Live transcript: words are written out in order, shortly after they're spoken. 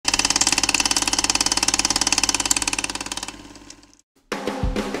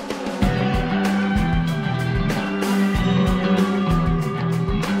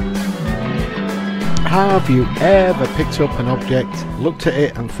Have you ever picked up an object, looked at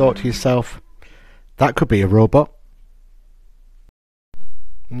it and thought to yourself, that could be a robot?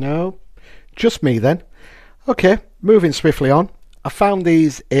 No? Just me then. Okay, moving swiftly on. I found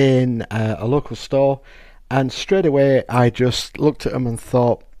these in a local store and straight away I just looked at them and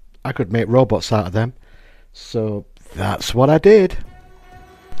thought I could make robots out of them. So that's what I did.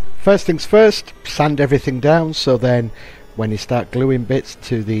 First things first, sand everything down so then when you start gluing bits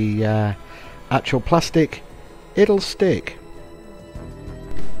to the actual plastic, it'll stick.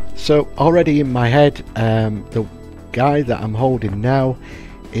 So already in my head, the guy that I'm holding now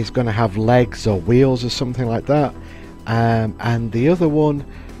is going to have legs or wheels or something like that, and the other one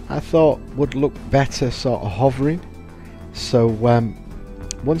I thought would look better sort of hovering. So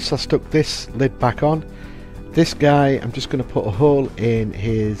once I stuck this lid back on, this guy I'm just going to put a hole in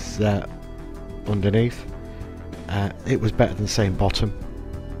his underneath. It was better than saying bottom.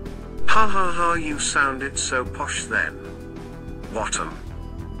 Ha ha ha, you sounded so posh then. Bottom.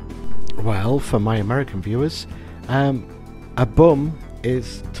 Well, for my American viewers, a bum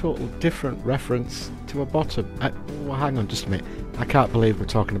is a total different reference to a bottom. Well, hang on just a minute. I can't believe we're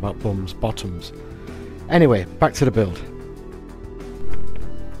talking about bums, bottoms. Anyway, back to the build.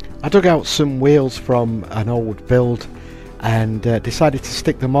 I dug out some wheels from an old build and decided to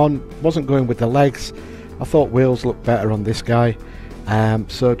stick them on. Wasn't going with the legs. I thought wheels looked better on this guy.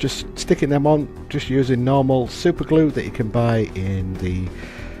 So just sticking them on, just using normal super glue that you can buy in the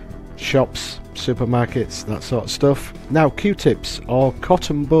shops, supermarkets, that sort of stuff. Now Q-tips or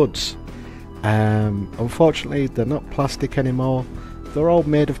cotton buds, unfortunately they're not plastic anymore, they're all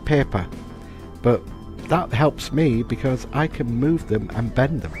made of paper, but that helps me because I can move them and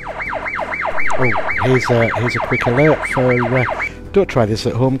bend them. Oh, here's a quick alert for don't try this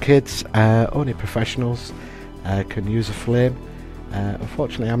at home kids, only professionals can use a flame.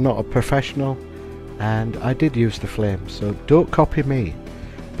 Unfortunately I'm not a professional and I did use the flame, so don't copy me.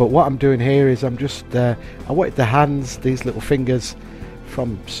 But what I'm doing here is I'm just I wanted the hands, these little fingers,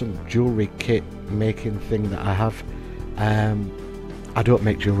 from some jewellery kit making thing that I have. I don't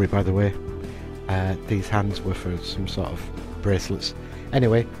make jewellery, by the way. These hands were for some sort of bracelets.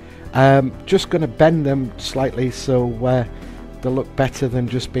 Anyway, just going to bend them slightly so they'll look better than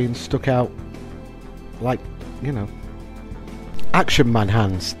just being stuck out like, you know, Action Man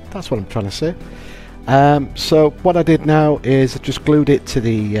hands. That's what I'm trying to say. So what I did now is I just glued it to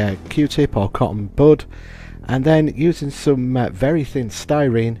the Q-tip or cotton bud, and then using some very thin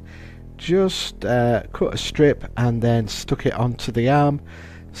styrene just cut a strip and then stuck it onto the arm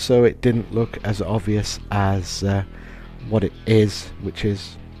so it didn't look as obvious as what it is, which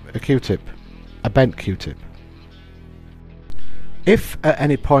is a Q-tip, a bent Q-tip. If at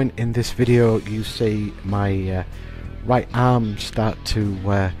any point in this video you see my right arm start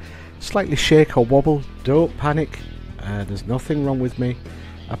to slightly shake or wobble, don't panic. There's nothing wrong with me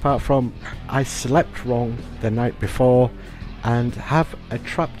apart from I slept wrong the night before and have a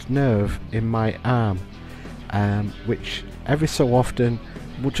trapped nerve in my arm, which every so often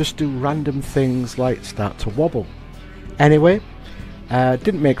will just do random things like start to wobble. Anyway,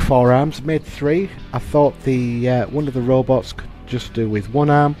 didn't make 4 arms, made 3. I thought the one of the robots could just do with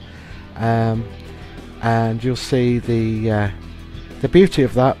 1 arm, and you'll see the beauty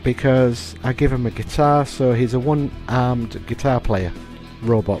of that because I give him a guitar, so he's a 1-armed guitar player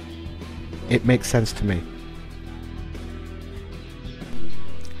robot. It makes sense to me.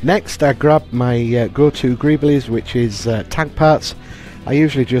 Next I grabbed my go-to greeblies, which is tank parts. I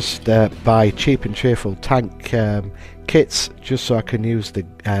usually just buy cheap and cheerful tank kits just so I can use the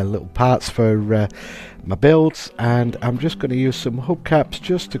little parts for my builds, and I'm just going to use some hubcaps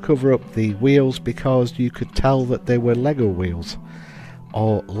just to cover up the wheels because you could tell that they were Lego wheels,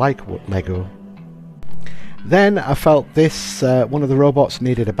 or like what Lego. Then I felt this one of the robots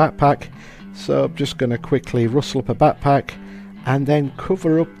needed a backpack, so I'm just going to quickly rustle up a backpack and then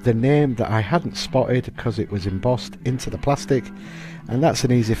cover up the name that I hadn't spotted because it was embossed into the plastic, and that's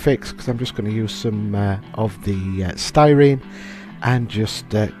an easy fix because I'm just going to use some of the styrene and just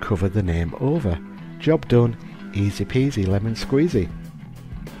cover the name over. Job done, easy peasy lemon squeezy.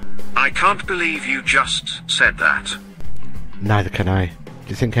 I can't believe you just said that. Neither can I. Do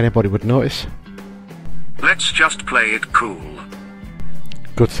you think anybody would notice? Let's just play it cool.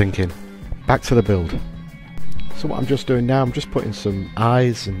 Good thinking. Back to the build. So what I'm just doing now, I'm just putting some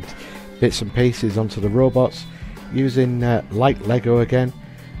eyes and bits and pieces onto the robots using light Lego again,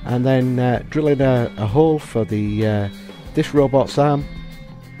 and then drilling a hole for the this robot's arm.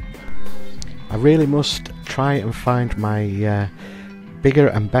 I really must try and find my bigger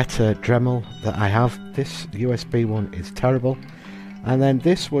and better Dremel that I have. This USB one is terrible. And then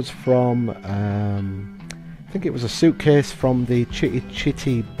this was from, I think it was a suitcase from the Chitty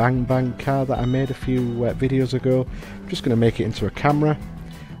Chitty Bang Bang car that I made a few videos ago. I'm just going to make it into a camera.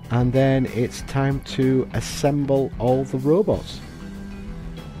 And then it's time to assemble all the robots.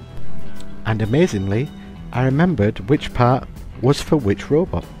 And amazingly, I remembered which part was for which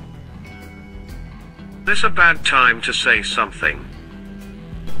robot. This a bad time to say something?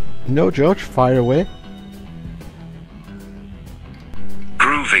 No, George, fire away.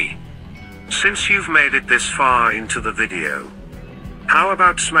 Groovy. Since you've made it this far into the video, how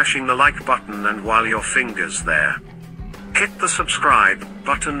about smashing the like button, and while your finger's there, hit the subscribe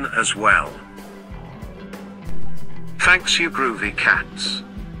button as well. Thanks you groovy cats.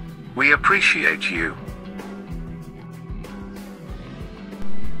 We appreciate you.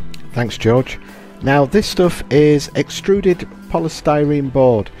 Thanks, George. Now this stuff is extruded polystyrene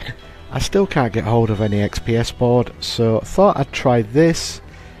board. I still can't get hold of any XPS board, so I thought I'd try this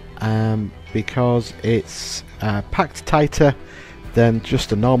because it's packed tighter than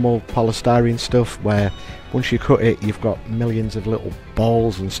just a normal polystyrene stuff, where once you cut it you've got millions of little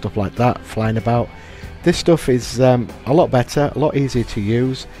balls and stuff like that flying about. This stuff is a lot better, a lot easier to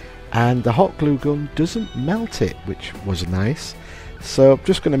use, and the hot glue gun doesn't melt it, which was nice. So I'm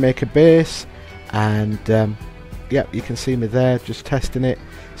just going to make a base, and yep, you can see me there just testing it.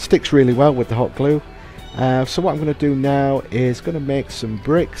 Sticks really well with the hot glue. So what I'm going to do now is going to make some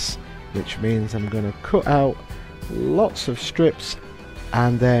bricks, which means I'm going to cut out lots of strips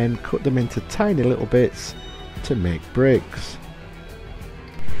and then cut them into tiny little bits to make bricks.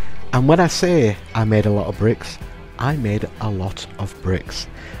 And when I say I made a lot of bricks, I made a lot of bricks.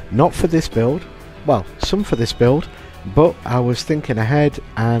 Not for this build, well, some for this build, but I was thinking ahead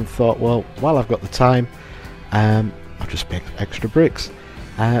and thought, well, while I've got the time, I'll just make extra bricks.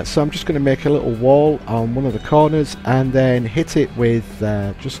 So I'm just going to make a little wall on one of the corners and then hit it with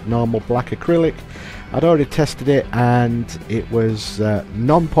just normal black acrylic. I'd already tested it and it was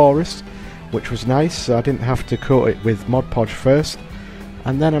non-porous, which was nice, so I didn't have to coat it with Mod Podge first.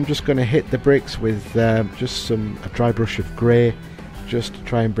 And then I'm just going to hit the bricks with just a dry brush of grey, just to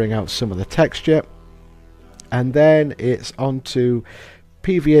try and bring out some of the texture. And then it's onto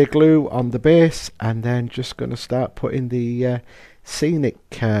PVA glue on the base, and then just going to start putting the scenic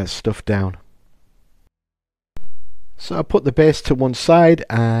stuff down. So I put the base to one side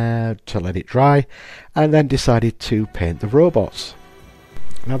to let it dry, and then decided to paint the robots.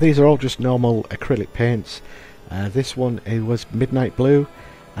 Now these are all just normal acrylic paints. This one, it was midnight blue,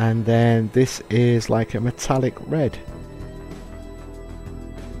 and then this is like a metallic red.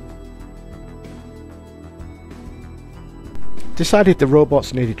 Decided the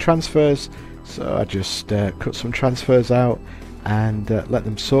robots needed transfers, so I just cut some transfers out and let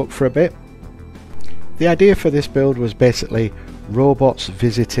them soak for a bit. The idea for this build was basically robots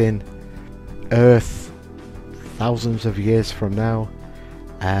visiting Earth thousands of years from now,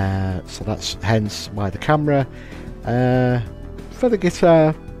 so that's hence why the camera. For the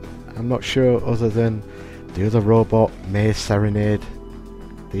guitar, I'm not sure, other than the other robot may serenade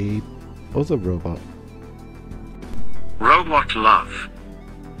the other robot. Robot love.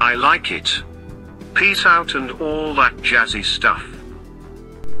 I like it. Peace out and all that jazzy stuff.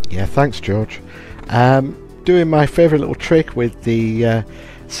 Yeah, thanks, George. Doing my favourite little trick with the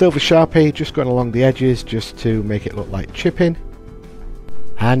silver Sharpie, just going along the edges just to make it look like chipping.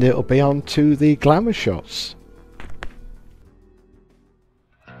 And it'll be on to the glamour shots.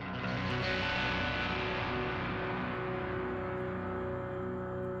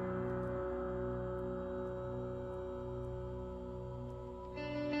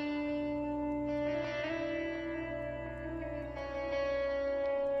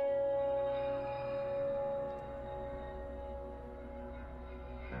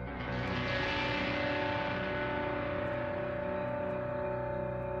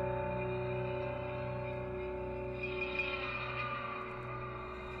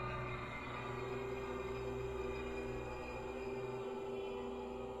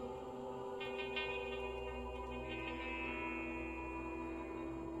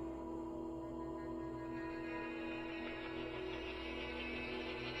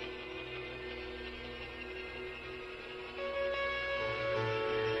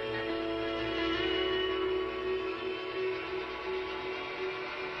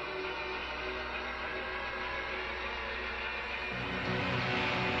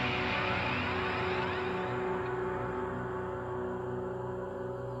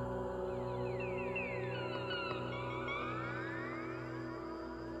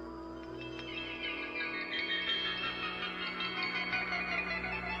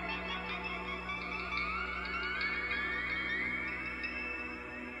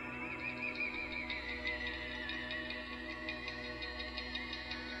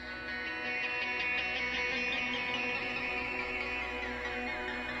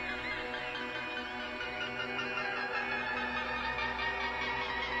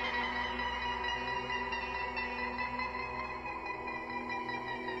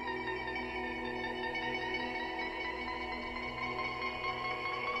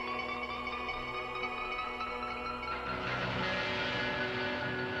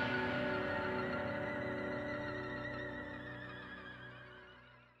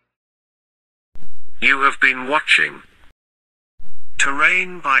 You have been watching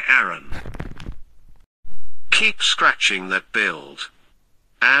Terrain by Aaron. Keep scratching that build.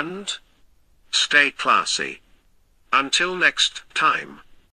 And stay classy. Until next time.